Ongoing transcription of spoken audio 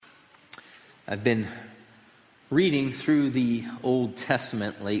I've been reading through the Old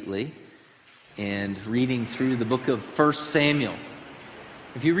Testament lately and reading through the book of 1 Samuel.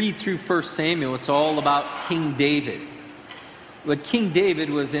 If you read through 1 Samuel, it's all about King David. But King David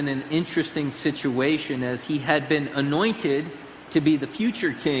was in an interesting situation as he had been anointed to be the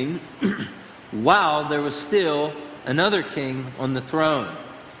future king while there was still another king on the throne.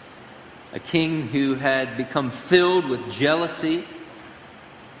 A king who had become filled with jealousy.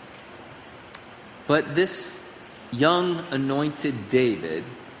 But this young anointed David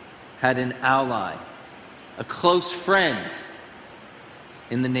had an ally, a close friend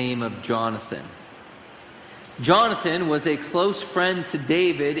in the name of Jonathan. Jonathan was a close friend to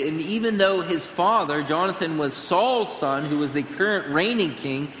David, and even though his father, Jonathan, was Saul's son, who was the current reigning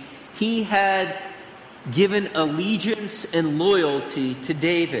king, he had given allegiance and loyalty to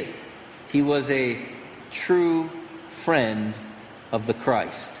David. He was a true friend of the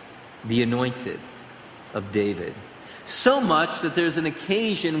Christ, the anointed of David. So much that there's an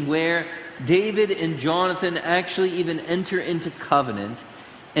occasion where David and Jonathan actually even enter into covenant,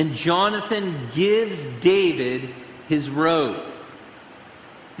 and Jonathan gives David his robe.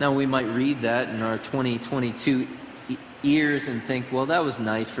 Now we might read that in our 2022 ears and think, well, that was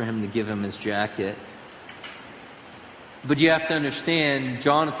nice for him to give him his jacket. But you have to understand,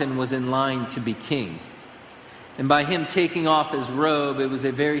 Jonathan was in line to be king. And by him taking off his robe, it was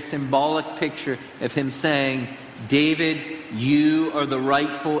a very symbolic picture of him saying, David, you are the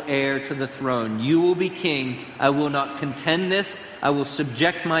rightful heir to the throne. You will be king. I will not contend this. I will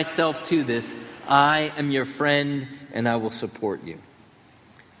subject myself to this. I am your friend, and I will support you.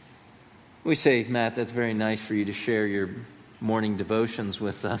 We say, Matt, that's very nice for you to share your morning devotions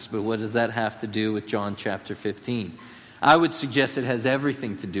with us, but what does that have to do with John chapter 15? I would suggest it has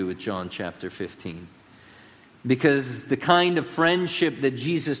everything to do with John chapter 15. Because the kind of friendship that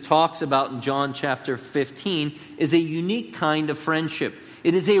Jesus talks about in John chapter 15 is a unique kind of friendship.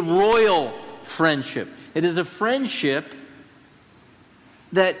 It is a royal friendship. It is a friendship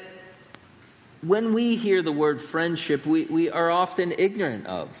that when we hear the word friendship, we are often ignorant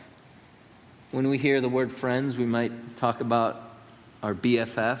of. When we hear the word friends, we might talk about our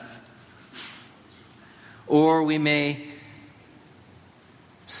BFF. Or we may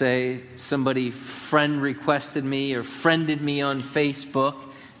say somebody friend requested me or friended me on Facebook,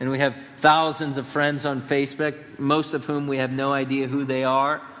 and we have thousands of friends on Facebook, most of whom we have no idea who they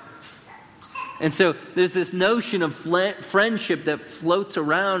are. And so there's this notion of friendship that floats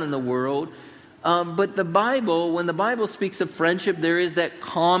around in the world. But the Bible, when the Bible speaks of friendship, there is that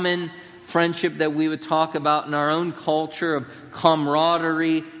common friendship that we would talk about in our own culture of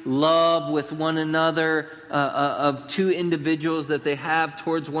camaraderie, love with one another, of two individuals that they have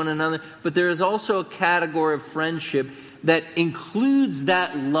towards one another. But there is also a category of friendship that includes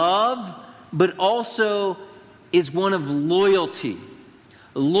that love, but also is one of loyalty.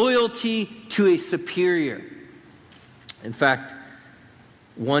 Loyalty to a superior. In fact,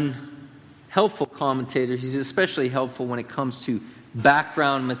 one helpful commentator, he's especially helpful when it comes to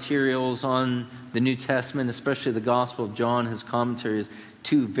background materials on the New Testament, especially the Gospel of John. His commentary is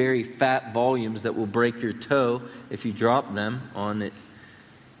 2 very fat volumes that will break your toe if you drop them on it.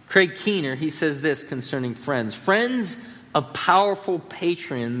 Craig Keener, he says this concerning friends. Friends of powerful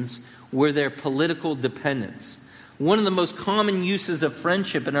patrons were their political dependents. One of the most common uses of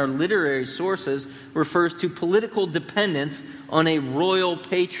friendship in our literary sources refers to political dependence on a royal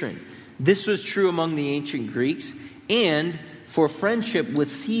patron. This was true among the ancient Greeks and for friendship with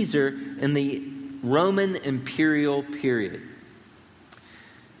Caesar in the Roman imperial period.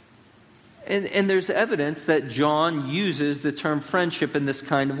 And there's evidence that John uses the term friendship in this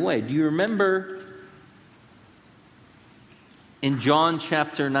kind of way. Do you remember in John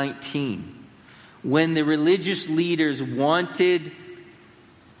chapter 19, when the religious leaders wanted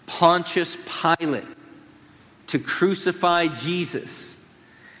Pontius Pilate to crucify Jesus?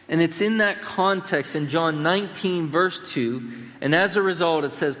 And it's in that context in John 19 verse 2. And as a result,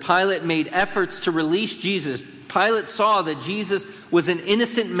 it says Pilate made efforts to release Jesus. Pilate saw that Jesus was an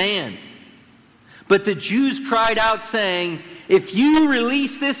innocent man. But the Jews cried out saying, if you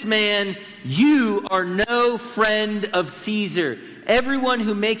release this man, you are no friend of Caesar. Everyone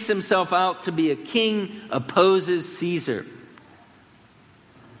who makes himself out to be a king opposes Caesar.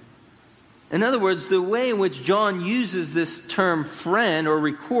 In other words, the way in which John uses this term friend, or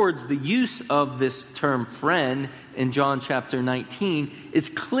records the use of this term friend in John chapter 19, is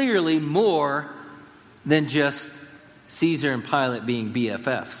clearly more than just Caesar and Pilate being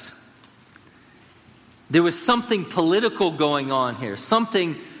BFFs. There was something political going on here,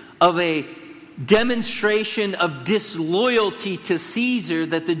 something of a demonstration of disloyalty to Caesar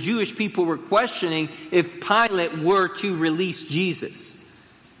that the Jewish people were questioning if Pilate were to release Jesus.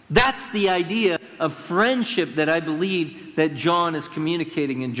 That's the idea of friendship that I believe that John is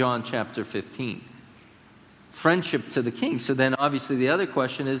communicating in John chapter 15. Friendship to the king. So then obviously the other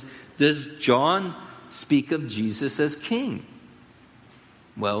question is, does John speak of Jesus as king?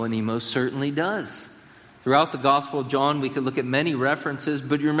 Well, and he most certainly does. Throughout the Gospel of John, we could look at many references,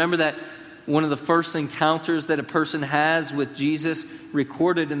 but you remember that one of the first encounters that a person has with Jesus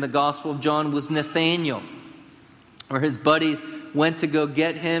recorded in the Gospel of John was Nathanael, where his buddies went to go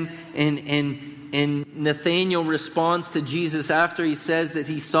get him, and Nathanael responds to Jesus after he says that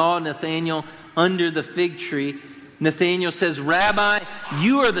he saw Nathanael under the fig tree. Nathanael says, "Rabbi,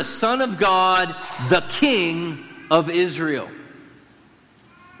 you are the Son of God, the King of Israel."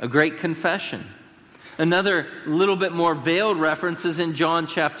 A great confession. Another little bit more veiled reference is in John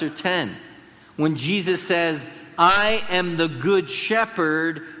chapter 10, when Jesus says, "I am the good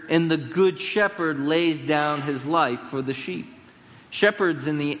shepherd, and the good shepherd lays down his life for the sheep." Shepherds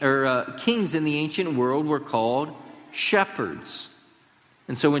kings in the ancient world were called shepherds.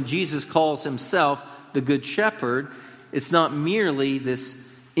 And so when Jesus calls himself the good shepherd, it's not merely this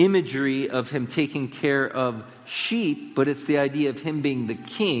imagery of him taking care of sheep, but it's the idea of him being the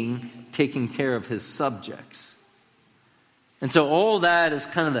king taking care of his subjects. And so all that is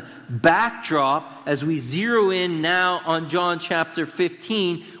kind of the backdrop as we zero in now on John chapter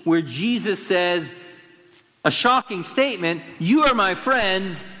 15, where Jesus says, a shocking statement, "You are my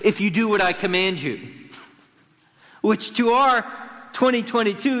friends if you do what I command you." Which to our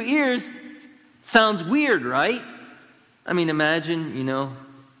 2022 ears sounds weird, right? I mean, imagine,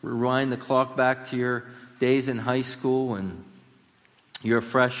 rewind the clock back to your days in high school and you're a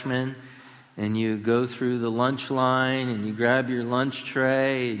freshman and you go through the lunch line and you grab your lunch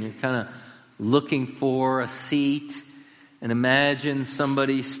tray and you're kind of looking for a seat. And imagine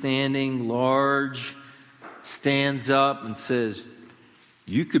somebody standing large stands up and says,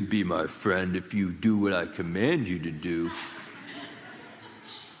 "You could be my friend if you do what I command you to do."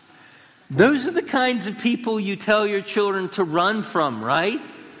 Those are the kinds of people you tell your children to run from, right?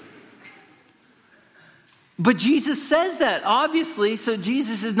 But Jesus says that, obviously. So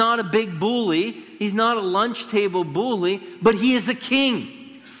Jesus is not a big bully. He's not a lunch table bully, but he is a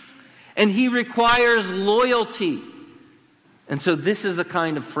king. And he requires loyalty. And so this is the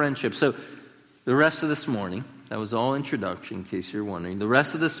kind of friendship. So the rest of this morning, that was all introduction in case you're wondering. The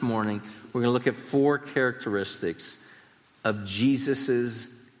rest of this morning, we're going to look at 4 characteristics of Jesus's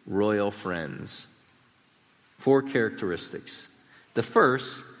royal friends. 4 characteristics. The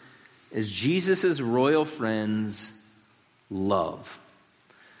first is Jesus's royal friends' love.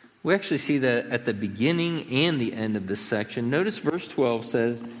 We actually see that at the beginning and the end of this section. Notice verse 12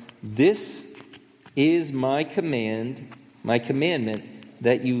 says, "This is my commandment,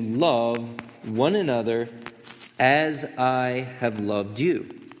 that you love one another as I have loved you."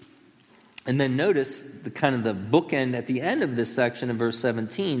 And then notice the bookend at the end of this section in verse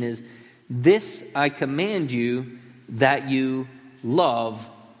 17 is, "This I command you, that you love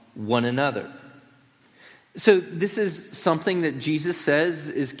one another." So this is something that Jesus says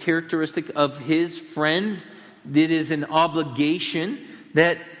is characteristic of his friends. It is an obligation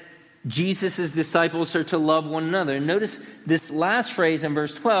that Jesus' disciples are to love one another. And notice this last phrase in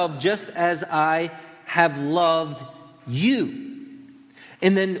verse 12, "Just as I have loved you."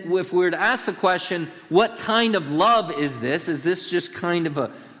 And then if we were to ask the question, what kind of love is this? Is this just kind of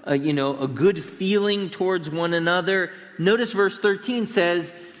a good feeling towards one another? Notice verse 13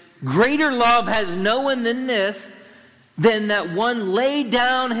 says, "Greater love has no one than this, than that one lay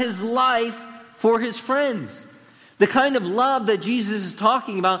down his life for his friends." The kind of love that Jesus is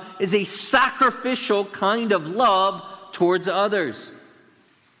talking about is a sacrificial kind of love towards others.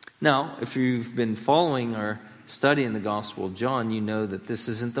 Now, if you've been following our study in the Gospel of John, you know that this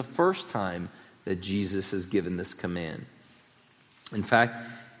isn't the first time that Jesus has given this command. In fact,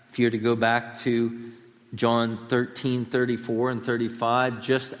 if you were to go back to John 13, 34 and 35,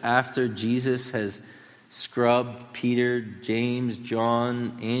 just after Jesus has scrubbed Peter, James,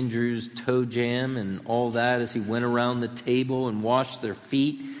 John, Andrew's toe jam and all that as he went around the table and washed their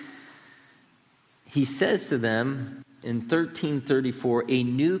feet, he says to them in 13:34, "A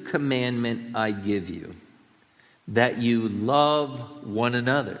new commandment I give you, that you love one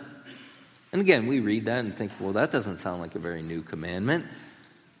another." And again, we read that and think, well, that doesn't sound like a very new commandment.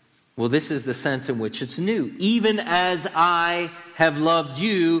 Well, this is the sense in which it's new. "Even as I have loved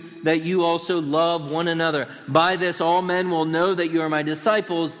you, that you also love one another. By this all men will know that you are my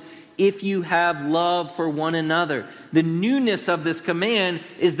disciples, if you have love for one another. The newness of this command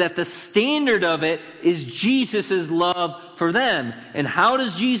is that the standard of it is Jesus' love for them. And how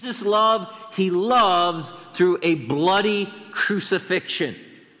does Jesus love? He loves through a bloody crucifixion,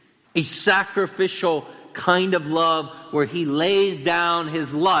 a sacrificial kind of love where he lays down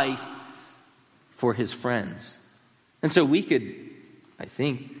his life for his friends. And so we could, I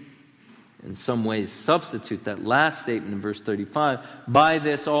think, in some ways substitute that last statement in verse 35. By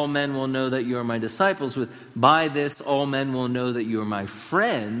this all men will know that you are my disciples, with by this all men will know that you are my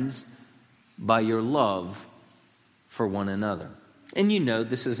friends, by your love for one another. And you know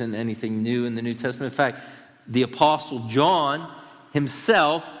this isn't anything new in the New Testament. In fact, the Apostle John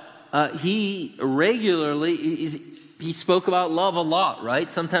himself, he regularly, he spoke about love a lot,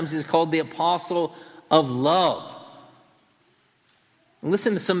 right? Sometimes he's called the Apostle of Love.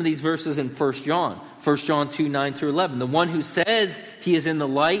 Listen to some of these verses in 1 John. 1 John 2, 9 through 11. The one who says he is in the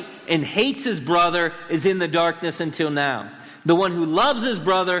light and hates his brother is in the darkness until now. The one who loves his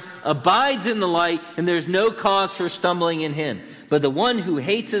brother abides in the light, and there's no cause for stumbling in him. But the one who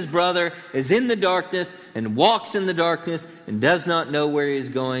hates his brother is in the darkness and walks in the darkness and does not know where he is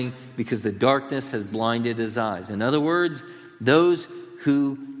going, because the darkness has blinded his eyes. In other words, those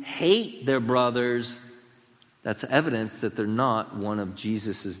who hate their brothers, that's evidence that they're not one of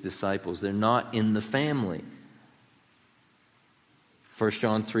Jesus' disciples. They're not in the family. 1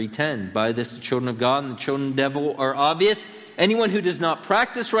 John 3:10, by this the children of God and the children of the devil are obvious. Anyone who does not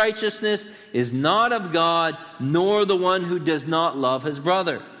practice righteousness is not of God, nor the one who does not love his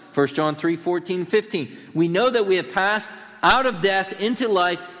brother. 1 John 3:14, 15. We know that we have passed out of death into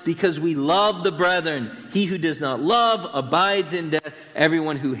life because we love the brethren. He who does not love abides in death.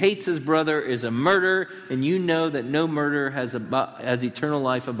 Everyone who hates his brother is a murderer, and you know that no murderer has eternal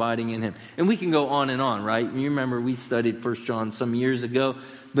life abiding in him. And we can go on and on, right? You remember we studied 1 John some years ago,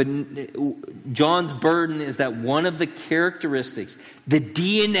 but John's burden is that one of the characteristics, the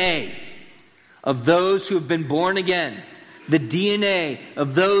DNA of those who have been born again, the DNA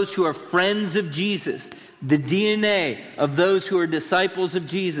of those who are friends of Jesus, the DNA of those who are disciples of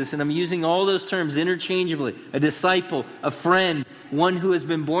Jesus, and I'm using all those terms interchangeably, a disciple, a friend, one who has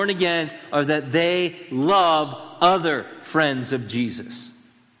been born again, are that they love other friends of Jesus.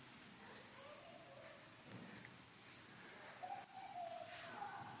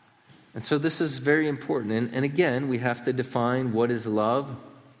 And so this is very important. And again, we have to define what is love.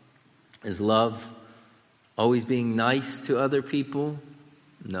 Is love always being nice to other people?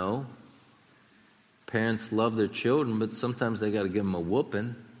 No. Parents love their children, but sometimes they got to give them a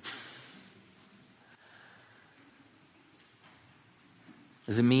whooping.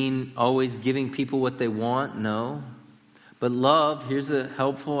 Does it mean always giving people what they want? No. But love, here's a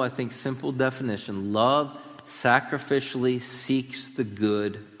helpful, I think, simple definition. Love sacrificially seeks the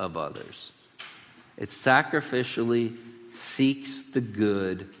good of others. It sacrificially seeks the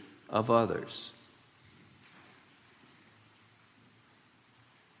good of others.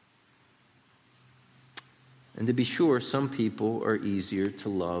 And to be sure, some people are easier to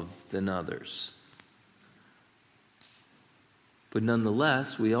love than others. But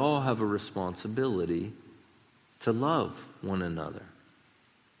nonetheless, we all have a responsibility to love one another.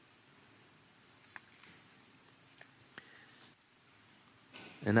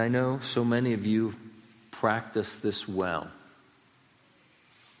 And I know so many of you practice this well.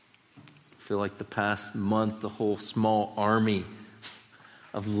 I feel like the past month, the whole small army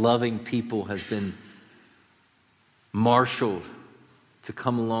of loving people has been marshaled to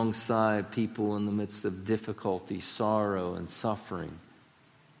come alongside people in the midst of difficulty, sorrow, and suffering.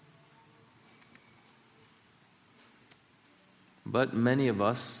 But many of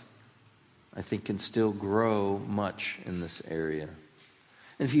us, I think, can still grow much in this area.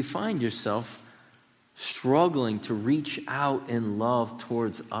 And if you find yourself struggling to reach out in love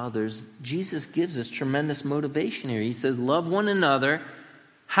towards others, Jesus gives us tremendous motivation here. He says, love one another.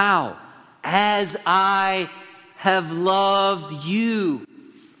 How? As I have loved you.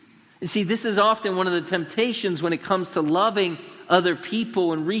 You see, this is often one of the temptations when it comes to loving other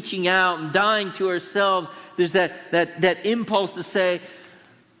people and reaching out and dying to ourselves. There's that impulse to say,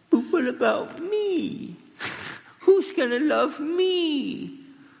 but what about me? Who's going to love me?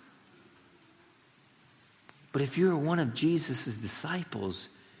 But if you're one of Jesus' disciples,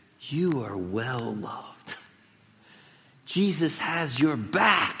 you are well loved. Jesus has your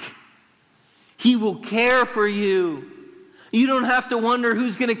back. He will care for you. You don't have to wonder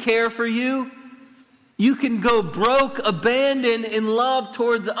who's going to care for you. You can go broke, abandoned in love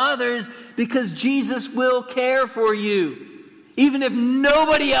towards others because Jesus will care for you. Even if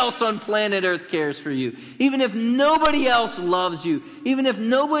nobody else on planet Earth cares for you, even if nobody else loves you, even if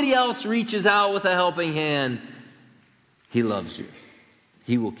nobody else reaches out with a helping hand, He loves you.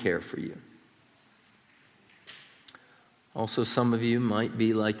 He will care for you. Also, some of you might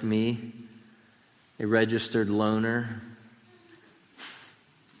be like me, a registered loner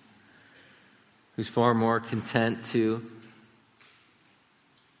who's far more content to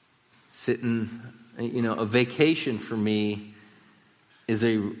sit in, a vacation for me is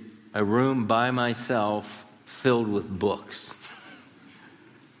a room by myself filled with books.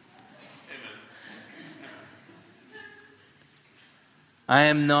 I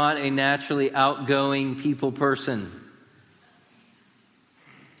am not a naturally outgoing people person.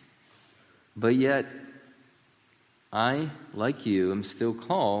 But yet, I, like you, am still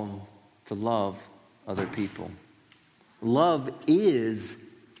called to love other people. Love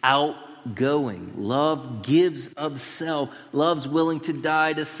is outgoing. Love gives of self. Love's willing to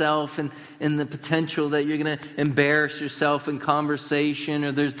die to self and the potential that you're going to embarrass yourself in conversation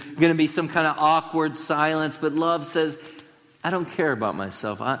or there's going to be some kind of awkward silence. But love says, I don't care about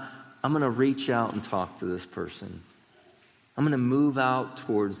myself. I'm going to reach out and talk to this person. I'm going to move out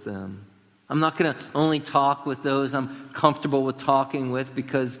towards them. I'm not going to only talk with those I'm comfortable with talking with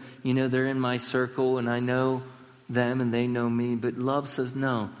because, they're in my circle and I know them and they know me. But love says,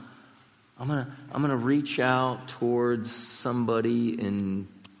 no, I'm going to reach out towards somebody and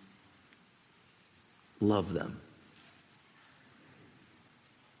love them.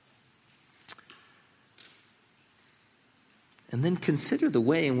 And then consider the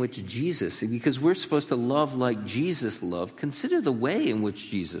way in which Jesus, because we're supposed to love like Jesus loved, consider the way in which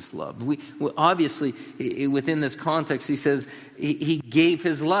Jesus loved. We obviously, within this context, he says he gave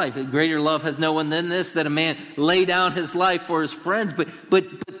his life. A greater love has no one than this, that a man lay down his life for his friends. But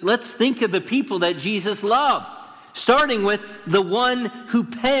let's think of the people that Jesus loved, starting with the one who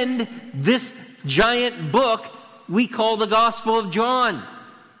penned this giant book we call the Gospel of John.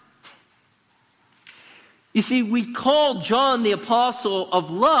 You see, we call John the apostle of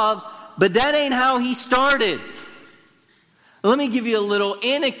love, but that ain't how he started. Let me give you a little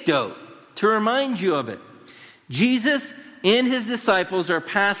anecdote to remind you of it. Jesus and his disciples are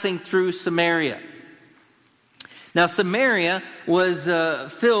passing through Samaria. Now, Samaria was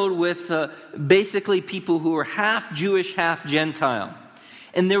filled with basically people who were half Jewish, half Gentile.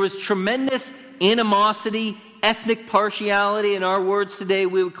 And there was tremendous animosity, ethnic partiality, in our words today,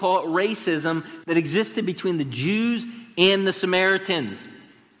 we would call it racism, that existed between the Jews and the Samaritans.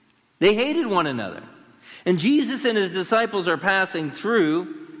 They hated one another. And Jesus and his disciples are passing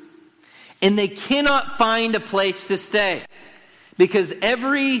through, and they cannot find a place to stay. Because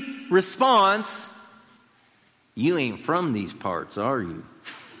every response, you ain't from these parts, are you?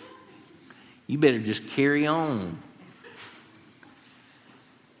 You better just carry on.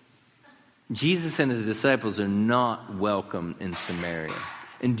 Jesus and his disciples are not welcome in Samaria.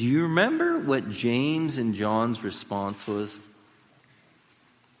 And do you remember what James and John's response was?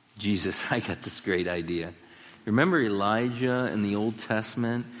 Jesus, I got this great idea. Remember Elijah in the Old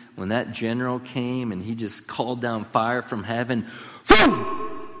Testament when that general came and he just called down fire from heaven?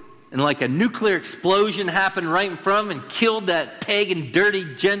 Boom! And like a nuclear explosion happened right in front of him and killed that pagan,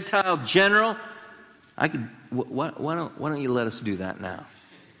 dirty Gentile general. Why don't you let us do that now?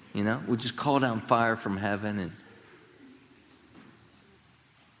 We'll just call down fire from heaven. And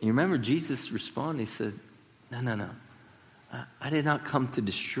you remember Jesus responded, he said, no. I did not come to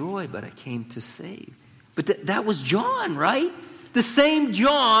destroy, but I came to save. But that was John, right? The same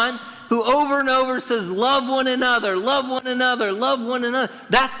John who over and over says, love one another, love one another, love one another.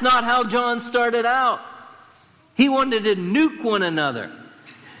 That's not how John started out. He wanted to nuke one another.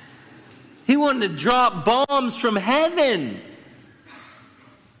 He wanted to drop bombs from heaven.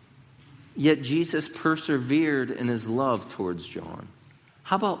 Yet Jesus persevered in his love towards John.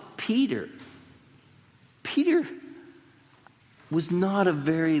 How about Peter? Peter was not a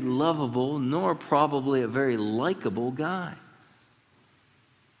very lovable, nor probably a very likable guy.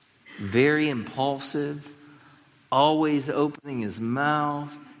 Very impulsive, always opening his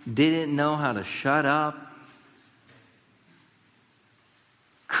mouth, didn't know how to shut up,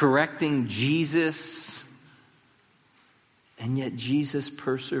 correcting Jesus. And yet Jesus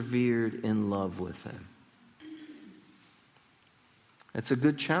persevered in love with him. It's a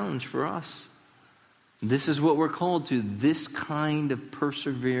good challenge for us. This is what we're called to, this kind of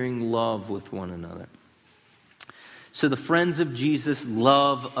persevering love with one another. So the friends of Jesus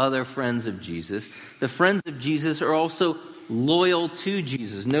love other friends of Jesus. The friends of Jesus are also loyal to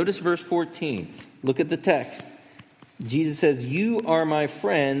Jesus. Notice verse 14. Look at the text. Jesus says, you are my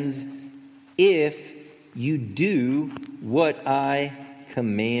friends if you do what I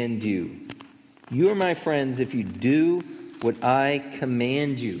command you. You are my friends if you do what I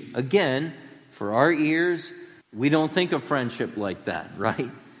command you. Again, for our ears, we don't think of friendship like that, right?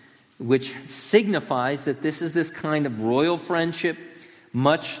 Which signifies that this is this kind of royal friendship,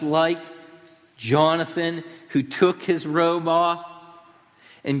 much like Jonathan, who took his robe off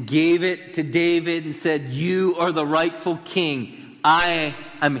and gave it to David and said, you are the rightful king. I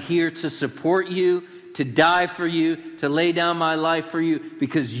am here to support you, to die for you, to lay down my life for you,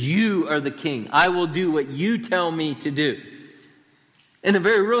 because you are the king. I will do what you tell me to do. In a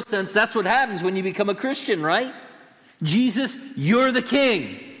very real sense, that's what happens when you become a Christian, right? Jesus, you're the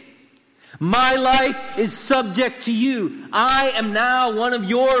king. My life is subject to you. I am now one of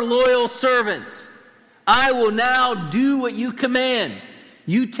your loyal servants. I will now do what you command.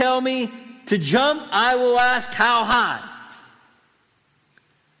 You tell me to jump, I will ask how high.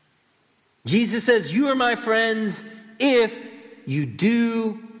 Jesus says, you are my friends if you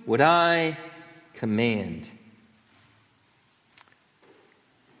do what I command.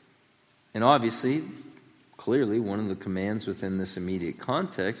 And obviously, clearly, one of the commands within this immediate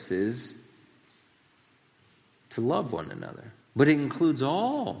context is to love one another. But it includes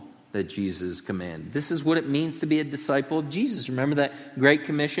all that Jesus commanded. This is what it means to be a disciple of Jesus. Remember that Great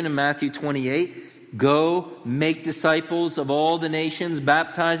Commission in Matthew 28? Go make disciples of all the nations,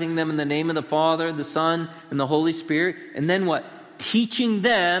 baptizing them in the name of the Father, the Son, and the Holy Spirit. And then what? Teaching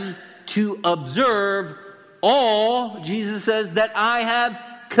them to observe all, Jesus says, that I have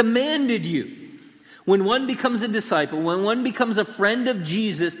commanded you. When one becomes a disciple, when one becomes a friend of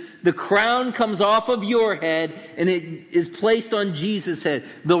Jesus, the crown comes off of your head and it is placed on Jesus' head.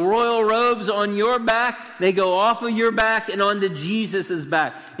 The royal robes on your back, they go off of your back and onto Jesus'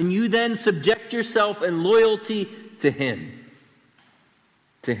 back. And you then subject yourself in loyalty to Him.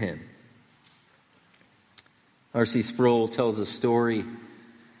 To Him. R.C. Sproul tells a story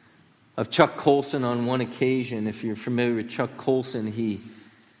of Chuck Colson on one occasion. If you're familiar with Chuck Colson, he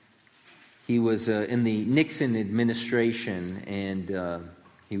was in the Nixon administration, and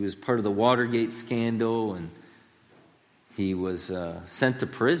he was part of the Watergate scandal, and he was sent to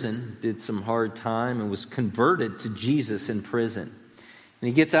prison, did some hard time, and was converted to Jesus in prison. And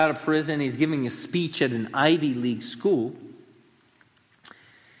he gets out of prison, he's giving a speech at an Ivy League school.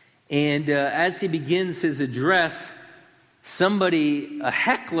 And as he begins his address, somebody, a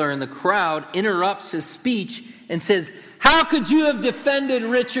heckler in the crowd, interrupts his speech and says, "How could you have defended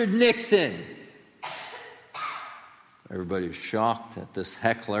Richard Nixon?" Everybody was shocked at this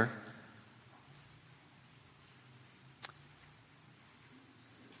heckler.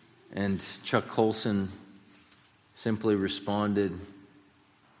 And Chuck Colson simply responded,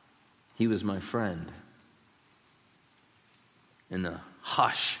 "He was my friend." And a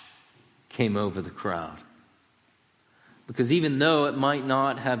hush came over the crowd. Because even though it might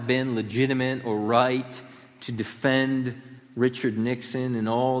not have been legitimate or right to defend Richard Nixon and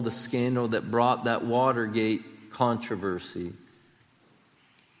all the scandal that brought that Watergate controversy,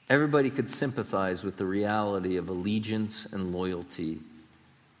 everybody could sympathize with the reality of allegiance and loyalty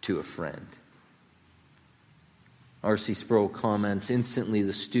to a friend. R.C. Sproul comments, instantly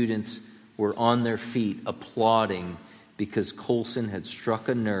the students were on their feet applauding because Colson had struck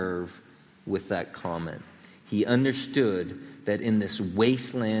a nerve with that comment. He understood that in this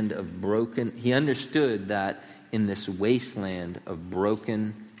wasteland of broken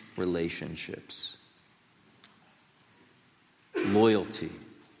relationships, loyalty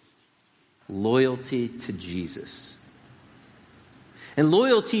to Jesus. And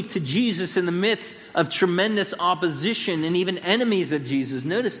loyalty to Jesus in the midst of tremendous opposition and even enemies of Jesus.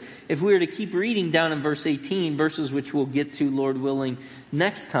 Notice, if we were to keep reading down in verse 18, verses which we'll get to, Lord willing,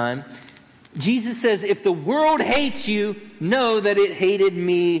 next time, Jesus says, "If the world hates you, know that it hated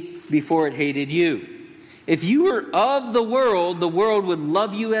me before it hated you. If you were of the world would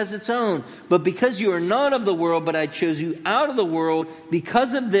love you as its own. But because you are not of the world, but I chose you out of the world,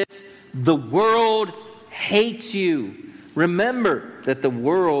 because of this, the world hates you. Remember the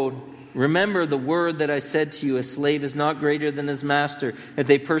word that I said to you, a slave is not greater than his master. If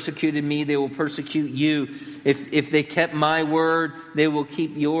they persecuted me, they will persecute you. If they kept my word, they will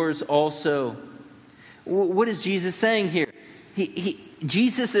keep yours also." What is Jesus saying here?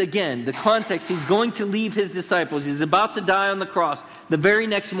 Jesus, again, the context, he's going to leave his disciples. He's about to die on the cross. The very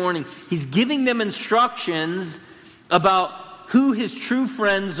next morning, he's giving them instructions about who his true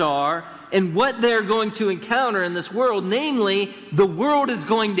friends are and what they're going to encounter in this world. Namely, the world is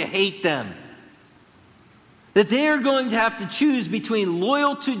going to hate them. That they are going to have to choose between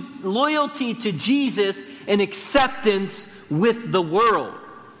loyalty to Jesus and acceptance with the world.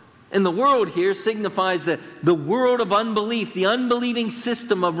 And the world here signifies the world of unbelief, the unbelieving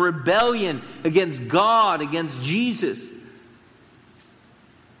system of rebellion against God, against Jesus.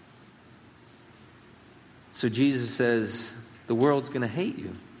 So Jesus says, the world's going to hate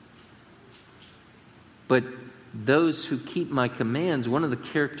you. But those who keep my commands, one of the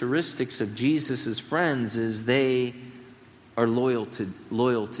characteristics of Jesus' friends is they are loyal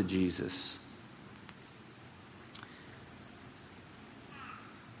to Jesus.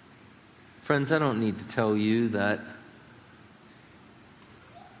 Friends, I don't need to tell you that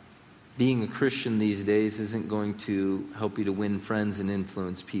being a Christian these days isn't going to help you to win friends and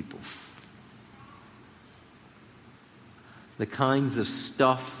influence people. The kinds of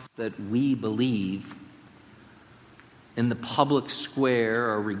stuff that we believe in the public square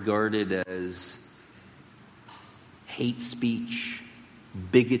are regarded as hate speech,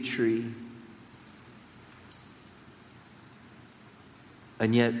 bigotry,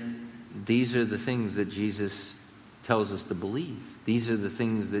 and yet these are the things that Jesus tells us to believe. These are the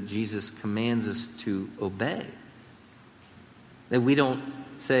things that Jesus commands us to obey. That we don't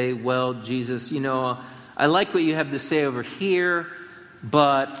say, well, Jesus, I like what you have to say over here,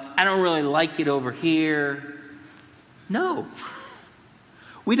 but I don't really like it over here. No.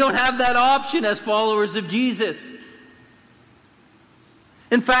 We don't have that option as followers of Jesus.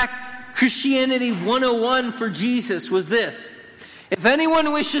 In fact, Christianity 101 for Jesus was this. If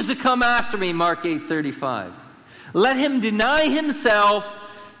anyone wishes to come after me, Mark 8:35, let him deny himself,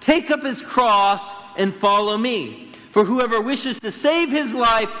 take up his cross, and follow me. For whoever wishes to save his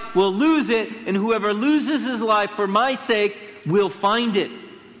life will lose it, and whoever loses his life for my sake will find it.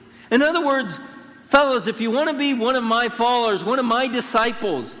 In other words, fellows, if you want to be one of my followers, one of my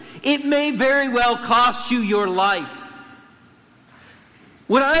disciples, it may very well cost you your life.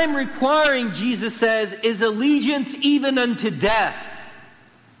 What I am requiring, Jesus says, is allegiance even unto death.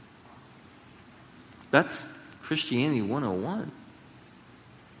 That's Christianity 101.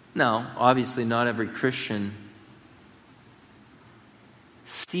 Now, obviously not every Christian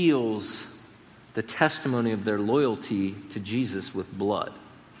seals the testimony of their loyalty to Jesus with blood.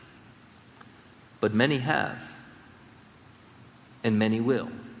 But many have. And many will.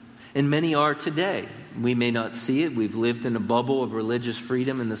 And many are today. We may not see it. We've lived in a bubble of religious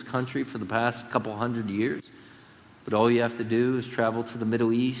freedom in this country for the past couple hundred years. But all you have to do is travel to the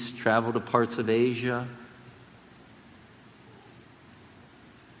Middle East, travel to parts of Asia.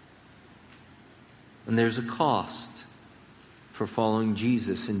 And there's a cost for following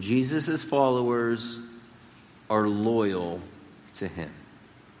Jesus. And Jesus' followers are loyal to him.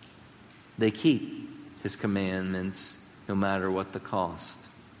 They keep his commandments no matter what the cost.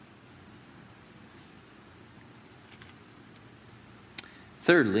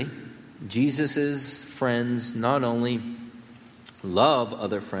 Thirdly, Jesus' friends not only love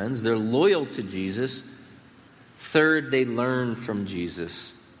other friends, they're loyal to Jesus. Third, they learn from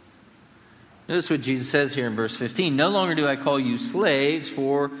Jesus. Notice what Jesus says here in verse 15. No longer do I call you slaves,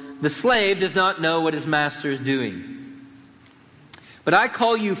 for the slave does not know what his master is doing. But I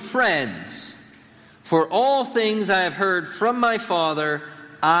call you friends, for all things I have heard from my Father,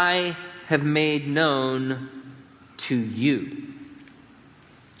 I have made known to you.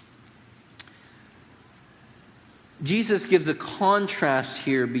 Jesus gives a contrast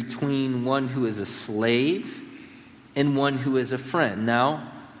here between one who is a slave and one who is a friend. Now,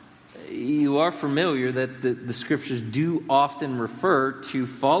 you are familiar that the scriptures do often refer to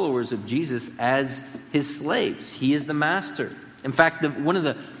followers of Jesus as his slaves. He is the master. In fact, one of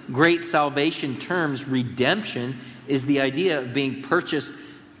the great salvation terms, redemption, is the idea of being purchased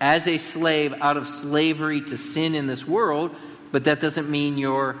as a slave out of slavery to sin in this world, but that doesn't mean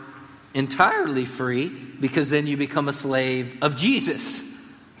you're entirely free, because then you become a slave of Jesus,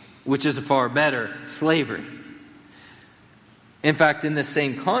 which is a far better slavery. In fact, in this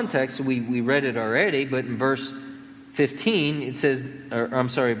same context, we read it already, but in verse 15, it says,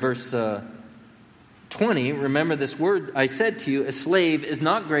 verse 20, remember this word I said to you, a slave is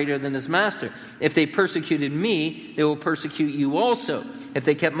not greater than his master. If they persecuted me, they will persecute you also. If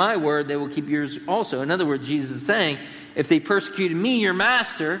they kept my word, they will keep yours also. In other words, Jesus is saying, if they persecuted me, your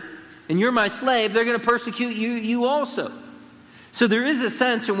master, and you're my slave, they're going to persecute you also. So there is a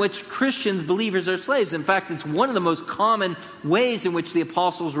sense in which Christians, believers, are slaves. In fact, it's one of the most common ways in which the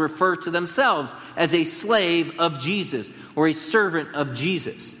apostles refer to themselves as a slave of Jesus or a servant of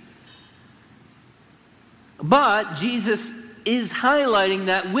Jesus. But Jesus is highlighting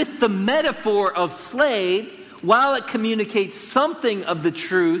that with the metaphor of slave, while it communicates something of the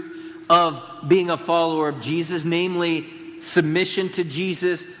truth of being a follower of Jesus, namely submission to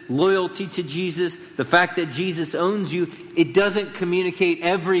Jesus, loyalty to Jesus, the fact that Jesus owns you, it doesn't communicate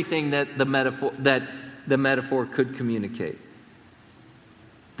everything that the metaphor could communicate.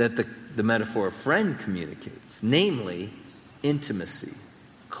 That the metaphor of friend communicates, namely intimacy,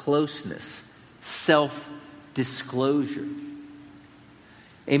 closeness, self-disclosure.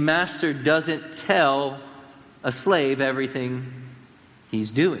 A master doesn't tell a slave everything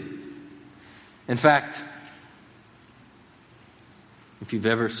he's doing. In fact, if you've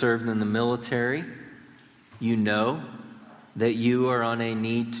ever served in the military, you know that you are on a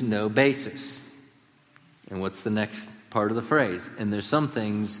need-to-know basis. And what's the next part of the phrase? And there's some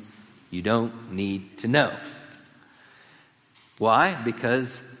things you don't need to know. Why?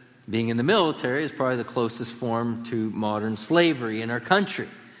 Because being in the military is probably the closest form to modern slavery in our country.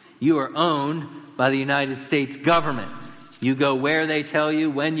 You are owned by the United States government. You go where they tell you,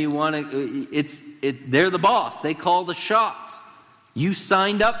 when you want to. They're the boss. They call the shots. You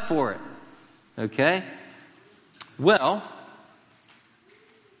signed up for it. Okay? Well,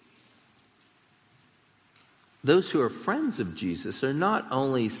 those who are friends of Jesus are not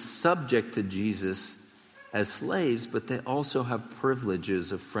only subject to Jesus as slaves, but they also have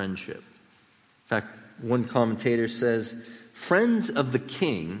privileges of friendship. In fact, one commentator says, friends of the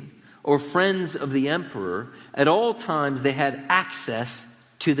king or friends of the emperor, at all times they had access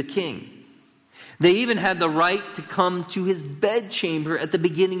to the king. They even had the right to come to his bedchamber at the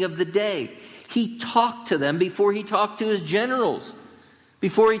beginning of the day. He talked to them before he talked to his generals,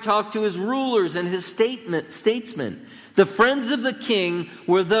 before he talked to his rulers and his statesmen. The friends of the king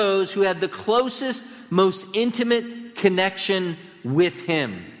were those who had the closest, most intimate connection with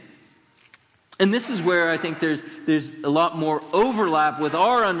him. And this is where I think there's a lot more overlap with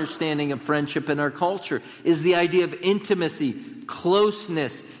our understanding of friendship in our culture, is the idea of intimacy,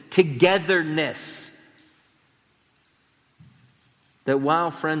 closeness, togetherness. That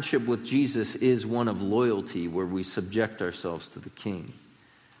while friendship with Jesus is one of loyalty, where we subject ourselves to the king,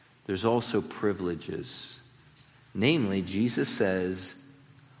 there's also privileges. Namely, Jesus says,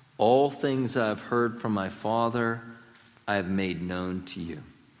 all things I've heard from my Father, I have made known to you.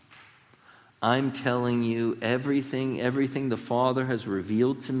 I'm telling you everything the Father has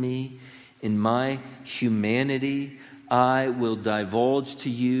revealed to me in my humanity, I will divulge to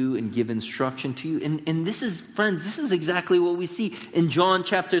you and give instruction to you. And this is, friends, this is exactly what we see in John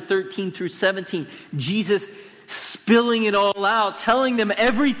chapter 13 through 17. Jesus spilling it all out, telling them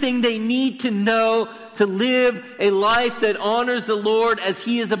everything they need to know to live a life that honors the Lord as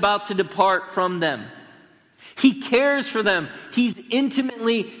he is about to depart from them. He cares for them. He's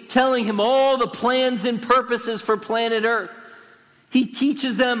intimately telling him all the plans and purposes for planet Earth. He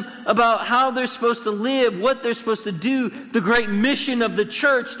teaches them about how they're supposed to live, what they're supposed to do, the great mission of the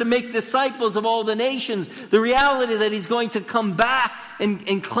church to make disciples of all the nations, the reality that he's going to come back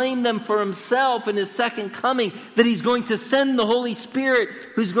and claim them for himself in his second coming, that he's going to send the Holy Spirit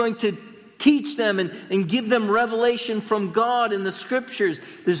who's going to teach them and give them revelation from God in the scriptures.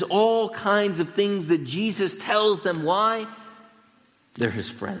 There's all kinds of things that Jesus tells them. Why? They're his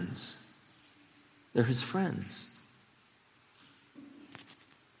friends. They're his friends.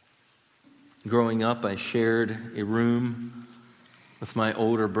 Growing up, I shared a room with my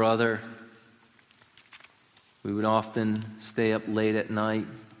older brother. We would often stay up late at night,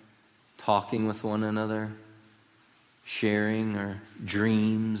 talking with one another, sharing our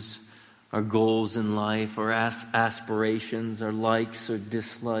dreams, our goals in life, our aspirations, our likes or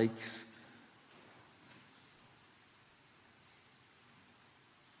dislikes.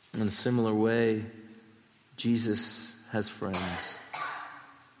 In a similar way, Jesus has friends.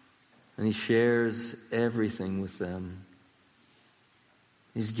 And he shares everything with them.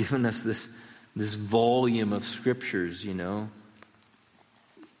 He's given us this volume of scriptures, you know.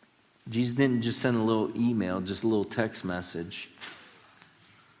 Jesus didn't just send a little email, just a little text message.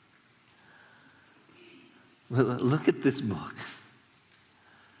 Look at this book.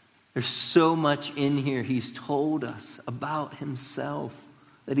 There's so much in here he's told us about himself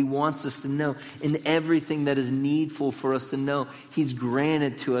that he wants us to know. And everything that is needful for us to know, he's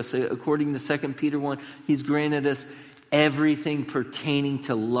granted to us. According to 2 Peter 1, he's granted us everything pertaining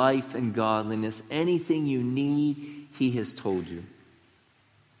to life and godliness. Anything you need, he has told you.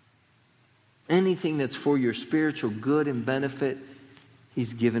 Anything that's for your spiritual good and benefit,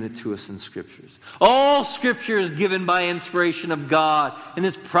 he's given it to us in scriptures. All scripture is given by inspiration of God and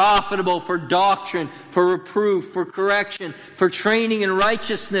is profitable for doctrine, for reproof, for correction, for training in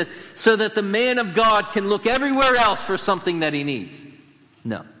righteousness, so that the man of God can look everywhere else for something that he needs.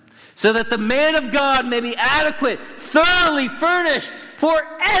 No. So that the man of God may be adequate, thoroughly furnished for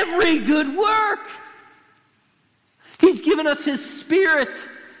every good work. He's given us his Spirit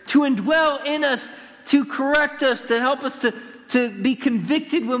to indwell in us, to correct us, to help us to be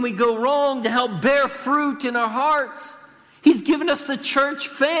convicted when we go wrong, to help bear fruit in our hearts. He's given us the church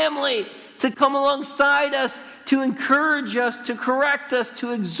family to come alongside us, to encourage us, to correct us,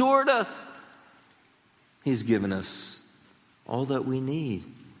 to exhort us. He's given us all that we need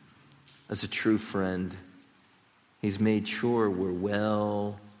as a true friend. He's made sure we're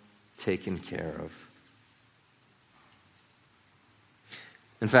well taken care of.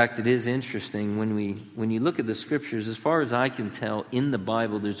 In fact, it is interesting when you look at the scriptures, as far as I can tell, in the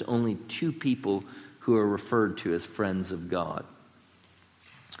Bible, there's only two people who are referred to as friends of God.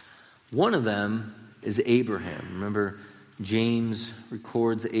 One of them is Abraham. Remember, James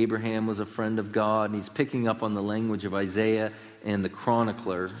records Abraham was a friend of God, and he's picking up on the language of Isaiah and the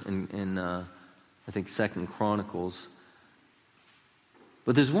chronicler in I think 2 Chronicles.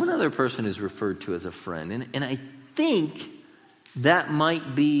 But there's one other person who's referred to as a friend, and I think that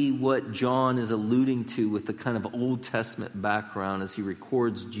might be what John is alluding to with the kind of Old Testament background as he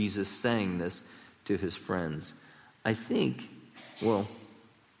records Jesus saying this to his friends. I think,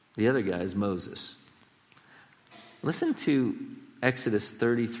 the other guy is Moses. Listen to Exodus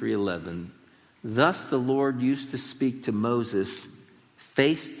 33:11. Thus the Lord used to speak to Moses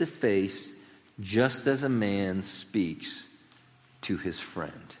face to face, just as a man speaks to his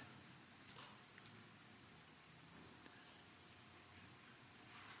friend.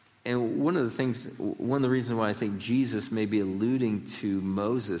 And one of the reasons why I think Jesus may be alluding to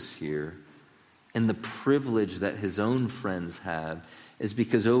Moses here and the privilege that his own friends have is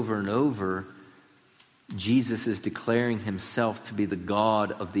because over and over, Jesus is declaring himself to be the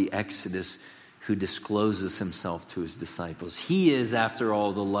God of the Exodus who discloses himself to his disciples. He is, after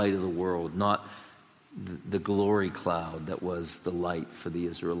all, the light of the world, not the glory cloud that was the light for the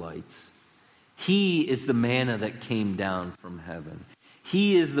Israelites. He is the manna that came down from heaven.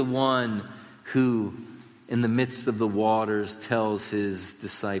 He is the one who, in the midst of the waters, tells his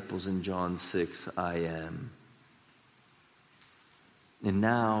disciples in John 6, I am. And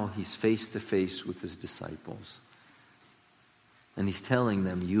now he's face to face with his disciples. And he's telling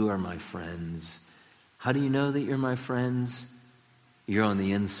them, you are my friends. How do you know that you're my friends? You're on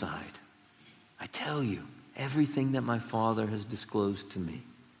the inside. I tell you everything that my Father has disclosed to me.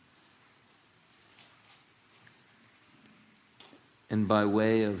 And by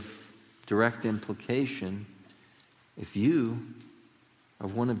way of direct implication, if you are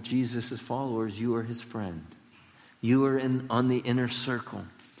one of Jesus' followers, you are his friend. You are on the inner circle.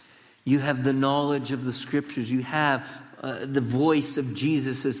 You have the knowledge of the scriptures. You have the voice of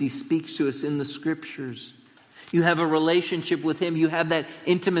Jesus as he speaks to us in the scriptures. You have a relationship with him. You have that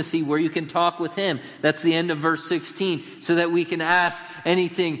intimacy where you can talk with him. That's the end of verse 16. So that we can ask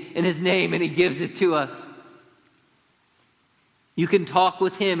anything in his name and he gives it to us. You can talk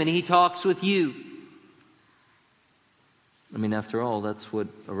with him and he talks with you. I mean, after all, that's what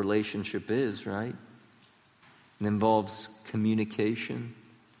a relationship is, right? It involves communication.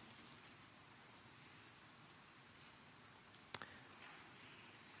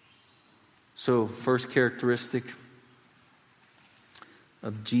 So, first characteristic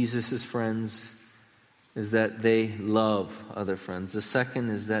of Jesus' friends is that they love other friends. The second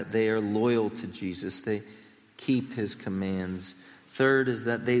is that they are loyal to Jesus. They keep his commands. Third is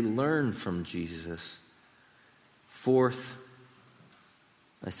that they learn from Jesus. Fourth,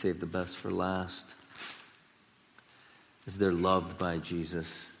 I saved the best for last, is they're loved by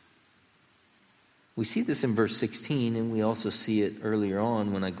Jesus. We see this in verse 16, and we also see it earlier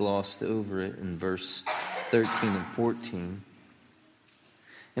on when I glossed over it in verse 13 and 14.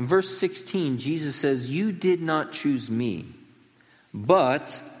 In verse 16, Jesus says, you did not choose me,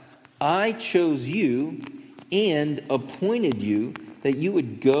 but I chose you and appointed you that you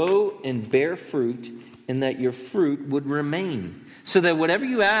would go and bear fruit and that your fruit would remain, so that whatever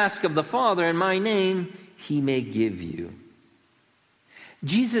you ask of the Father in my name, he may give you.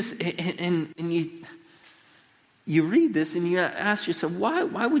 Jesus, and you read this and you ask yourself, why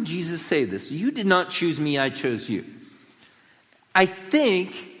would Jesus say this? You did not choose me, I chose you. I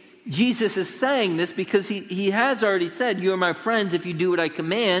think Jesus is saying this because he has already said, you are my friends if you do what I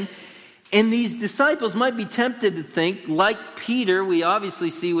command. And these disciples might be tempted to think, like Peter, we obviously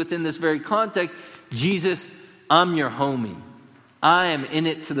see within this very context, Jesus, I'm your homie. I am in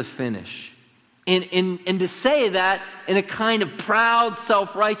it to the finish. And to say that in a kind of proud,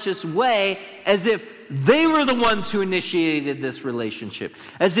 self-righteous way, as if they were the ones who initiated this relationship,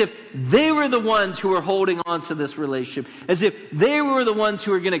 as if they were the ones who were holding on to this relationship, as if they were the ones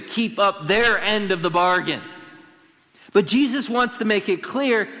who were going to keep up their end of the bargain. But Jesus wants to make it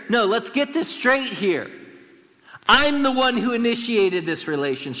clear, no, let's get this straight here. I'm the one who initiated this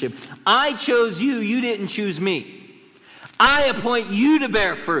relationship. I chose you. You didn't choose me. I appoint you to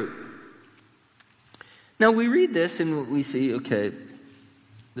bear fruit. Now we read this and we see, okay,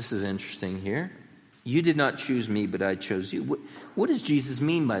 this is interesting here. You did not choose me, but I chose you. What does Jesus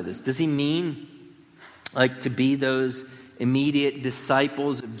mean by this? Does he mean like to be those immediate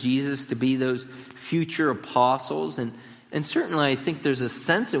disciples of Jesus, to be those future apostles? And certainly I think there's a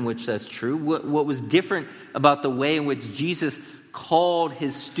sense in which that's true. What was different about the way in which Jesus called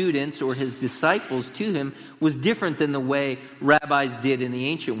his students or his disciples to him was different than the way rabbis did in the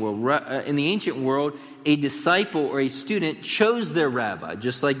ancient world. In the ancient world, a disciple or a student chose their rabbi,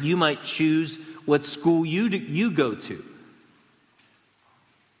 just like you might choose what school you go to.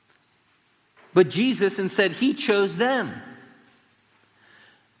 But Jesus instead, he chose them.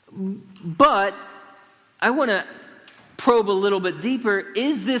 But I want to probe a little bit deeper.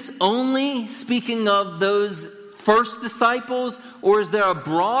 Is this only speaking of those first disciples, or is there a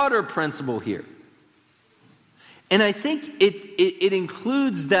broader principle here? And I think it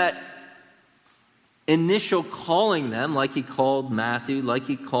includes that initial calling them, like he called Matthew, like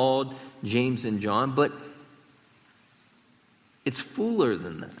he called James and John, but it's fuller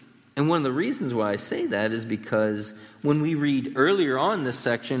than that. And one of the reasons why I say that is because when we read earlier on this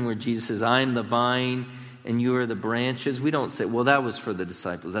section where Jesus says, I am the vine and you are the branches, we don't say, well, that was for the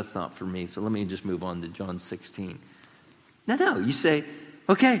disciples. That's not for me. So let me just move on to John 16. No. You say,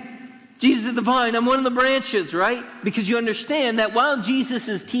 okay, Jesus is the vine. I'm one of the branches, right? Because you understand that while Jesus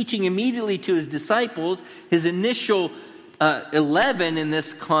is teaching immediately to his disciples, his initial 11 in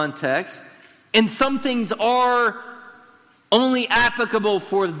this context, and some things are only applicable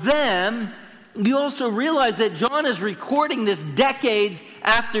for them, you also realize that John is recording this decades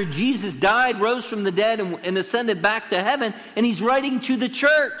after Jesus died, rose from the dead, and ascended back to heaven, and he's writing to the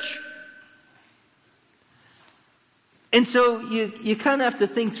church. And so you kind of have to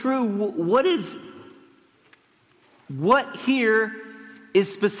think through what here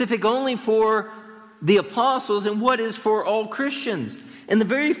is specific only for the apostles and what is for all Christians. And the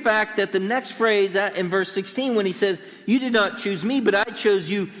very fact that the next phrase in verse 16, when he says, you did not choose me, but I chose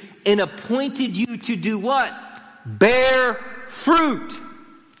you and appointed you to do what? Bear fruit.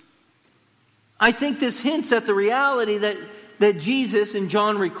 I think this hints at the reality that Jesus, and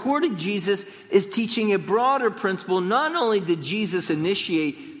John recorded Jesus, is teaching a broader principle. Not only did Jesus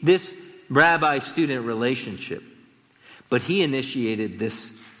initiate this rabbi-student relationship, but he initiated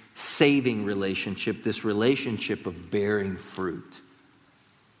this saving relationship, this relationship of bearing fruit.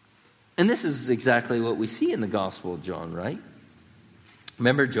 And this is exactly what we see in the Gospel of John, right?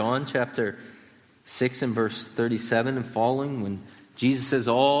 Remember John chapter 6 and verse 37 and following, when Jesus says,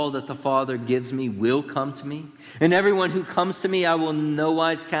 all that the Father gives me will come to me, and everyone who comes to me I will in no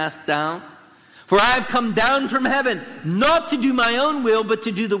wise cast down. For I have come down from heaven, not to do my own will, but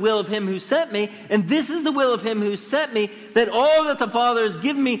to do the will of him who sent me. And this is the will of him who sent me, that all that the Father has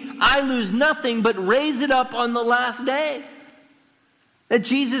given me, I lose nothing, but raise it up on the last day. That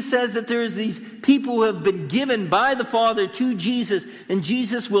Jesus says that there is these people who have been given by the Father to Jesus, and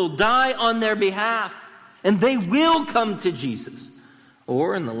Jesus will die on their behalf, and they will come to Jesus.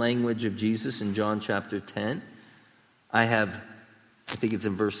 Or in the language of Jesus in John chapter 10, I think it's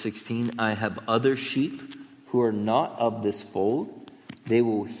in verse 16, I have other sheep who are not of this fold. They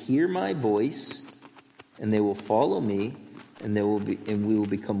will hear my voice, and they will follow me, and we will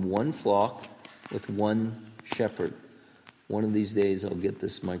become one flock with one shepherd. One of these days I'll get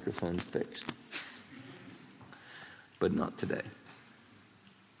this microphone fixed. But not today.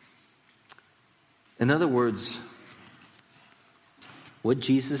 In other words, what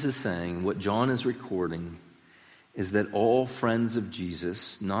Jesus is saying, what John is recording, is that all friends of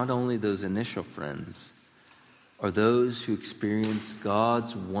Jesus, not only those initial friends, are those who experience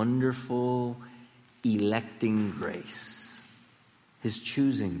God's wonderful electing grace, his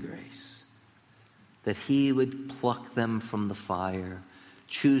choosing grace. That he would pluck them from the fire,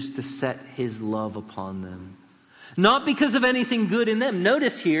 choose to set his love upon them. Not because of anything good in them.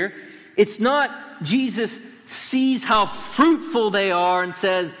 Notice here, it's not Jesus sees how fruitful they are and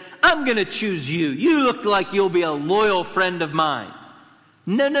says, I'm going to choose you. You look like you'll be a loyal friend of mine.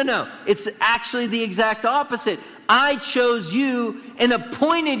 No. It's actually the exact opposite. I chose you and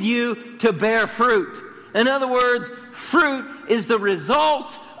appointed you to bear fruit. In other words, fruit is the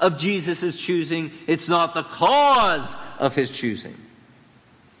result of Jesus' choosing. It's not the cause of his choosing.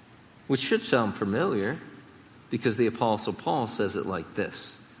 Which should sound familiar, because the Apostle Paul says it like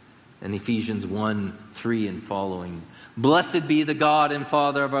this in Ephesians 1:3 and following. Blessed be the God and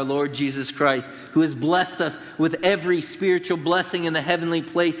Father of our Lord Jesus Christ, who has blessed us with every spiritual blessing in the heavenly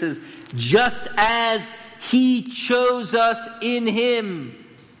places, just as He chose us in Him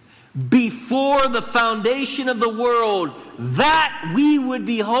before the foundation of the world, that we would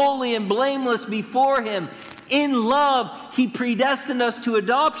be holy and blameless before Him. In love, He predestined us to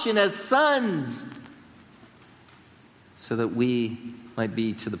adoption as sons, so that we might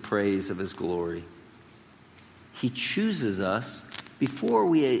be to the praise of His glory. He chooses us before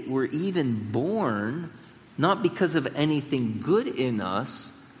we were even born, not because of anything good in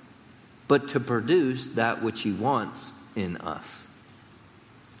us, but to produce that which He wants in us.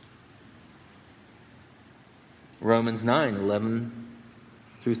 Romans 9:11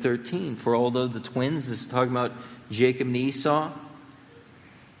 through 13. For although the twins, this is talking about Jacob and Esau,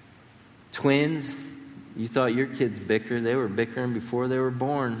 twins, you thought your kids bicker. They were bickering before they were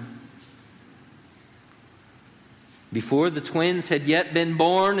born. Before the twins had yet been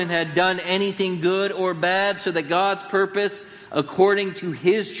born and had done anything good or bad, so that God's purpose according to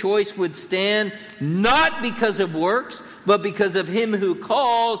His choice would stand, not because of works, but because of Him who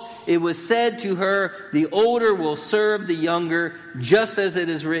calls. It was said to her, the older will serve the younger, just as it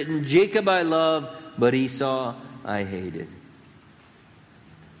is written, Jacob I loved, but Esau I hated.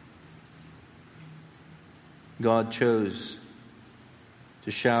 God chose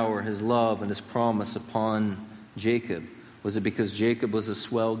to shower His love and His promise upon Jacob. Was it because Jacob was a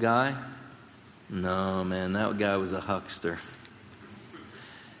swell guy? No, man, that guy was a huckster.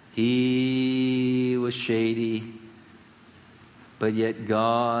 He was shady, but yet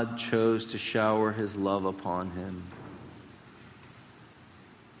God chose to shower His love upon him.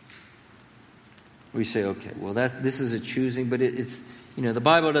 We say, okay, well, this is a choosing, but it's, the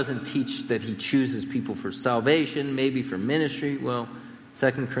Bible doesn't teach that He chooses people for salvation, maybe for ministry. Well,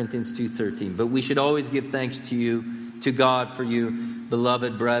 2 Corinthians 2:13. But we should always give thanks to God for you,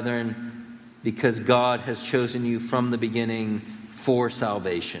 beloved brethren, because God has chosen you from the beginning for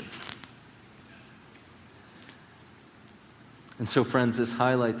salvation. And so, friends, this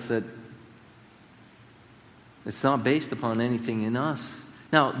highlights that it's not based upon anything in us.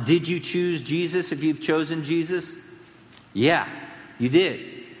 Now, did you choose Jesus if you've chosen Jesus? Yeah, you did.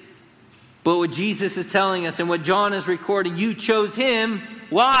 But what Jesus is telling us and what John is recording, you chose Him.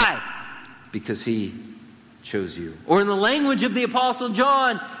 Why? Because He chose you. Or in the language of the Apostle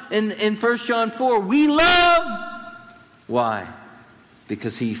John in 1 John 4, we love. Why?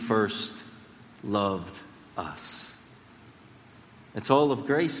 Because He first loved us. It's all of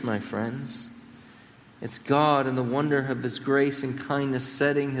grace, my friends. It's God and the wonder of His grace and kindness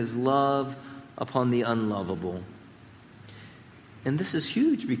setting His love upon the unlovable. And this is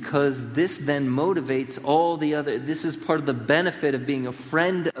huge because this then motivates all the other. This is part of the benefit of being a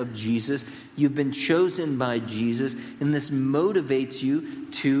friend of Jesus. You've been chosen by Jesus, and this motivates you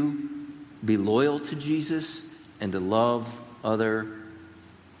to be loyal to Jesus and to love other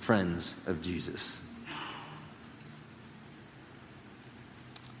friends of Jesus.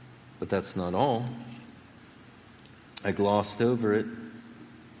 But that's not all. I glossed over it.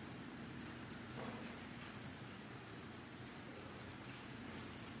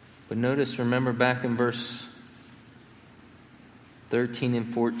 But notice, remember back in verse 13 and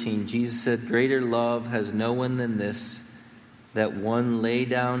 14, Jesus said, greater love has no one than this, that one lay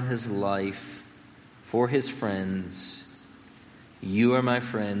down his life for his friends. You are my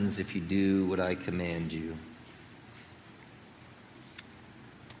friends if you do what I command you.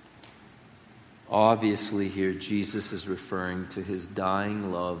 Obviously here Jesus is referring to His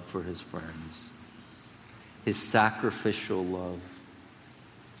dying love for His friends. His sacrificial love.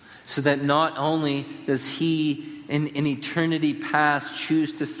 So that not only does He in eternity past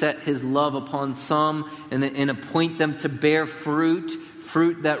choose to set His love upon some and appoint them to bear fruit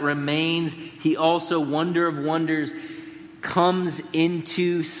that remains, He also, wonder of wonders, comes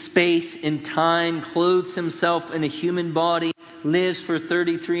into space and time, clothes Himself in a human body, lives for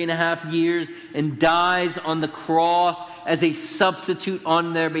 33 and a half years, and dies on the cross as a substitute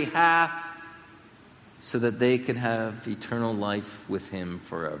on their behalf so that they can have eternal life with Him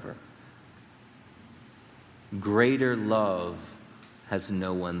forever. Greater love has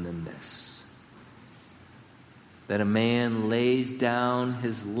no one than this, that a man lays down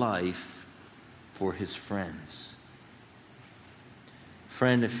his life for his friends.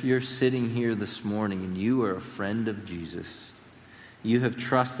 Friend, if you're sitting here this morning and you are a friend of Jesus, you have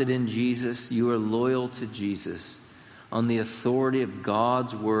trusted in Jesus, you are loyal to Jesus, on the authority of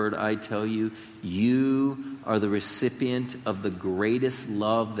God's word, I tell you, you are the recipient of the greatest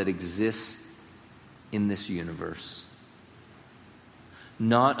love that exists in this universe.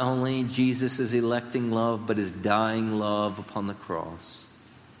 Not only Jesus' electing love, but His dying love upon the cross.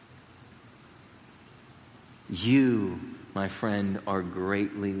 You, my friend, are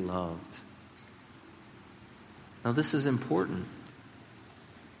greatly loved. Now, this is important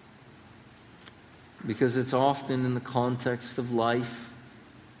because it's often in the context of life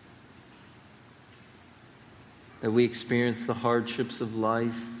that we experience the hardships of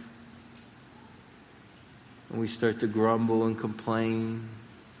life and we start to grumble and complain.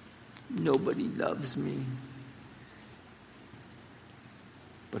 Nobody loves me.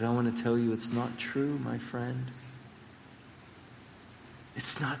 But I want to tell you, it's not true, my friend.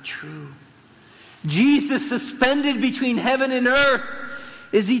 It's not true. Jesus, suspended between heaven and earth,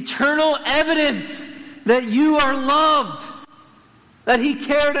 is eternal evidence that you are loved. That He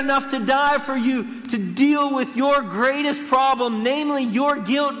cared enough to die for you, to deal with your greatest problem, namely your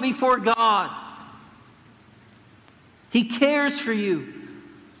guilt before God. He cares for you.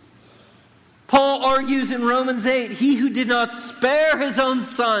 Paul argues in Romans 8, He who did not spare His own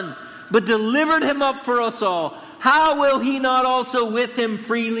Son, but delivered Him up for us all, how will He not also with Him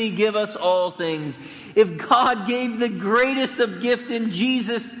freely give us all things? If God gave the greatest of gift in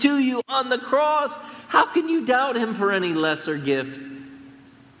Jesus to you on the cross, how can you doubt Him for any lesser gift?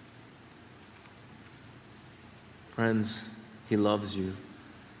 Friends, He loves you.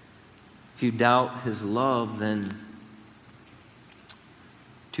 If you doubt His love, then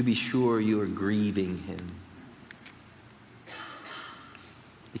to be sure you are grieving Him.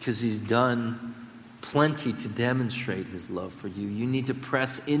 Because He's done plenty to demonstrate His love for you. You need to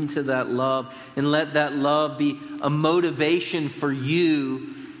press into that love and let that love be a motivation for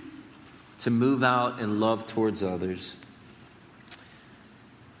you to move out in love towards others.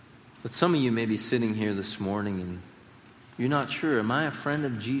 But some of you may be sitting here this morning and you're not sure, am I a friend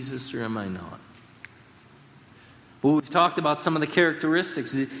of Jesus or am I not? Well, we've talked about some of the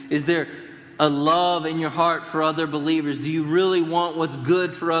characteristics. Is there a love in your heart for other believers? Do you really want what's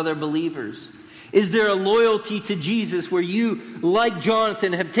good for other believers? Is there a loyalty to Jesus where you, like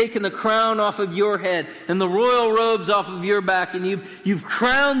Jonathan, have taken the crown off of your head and the royal robes off of your back, and you've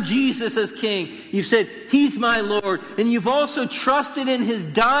crowned Jesus as king? You've said, He's my Lord. And you've also trusted in His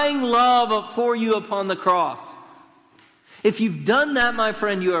dying love for you upon the cross. If you've done that, my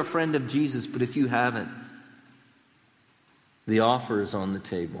friend, you are a friend of Jesus. But if you haven't, the offer is on the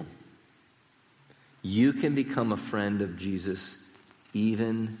table. You can become a friend of Jesus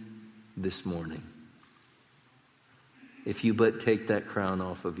even this morning, if you but take that crown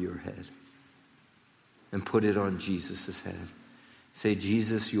off of your head and put it on Jesus' head. Say,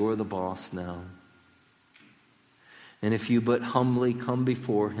 Jesus, you're the boss now. And if you but humbly come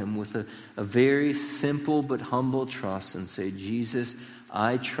before Him with a very simple but humble trust and say, Jesus,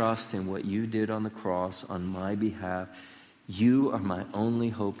 I trust in what you did on the cross on my behalf. You are my only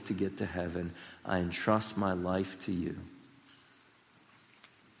hope to get to heaven. I entrust my life to you.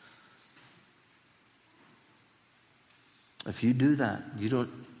 If you do that, you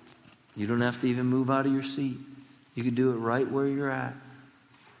don't have to even move out of your seat. You can do it right where you're at.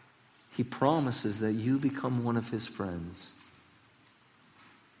 He promises that you become one of His friends.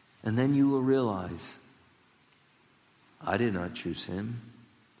 And then you will realize, I did not choose Him.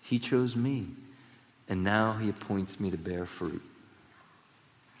 He chose me. And now He appoints me to bear fruit.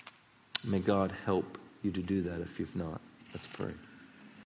 May God help you to do that if you've not. Let's pray.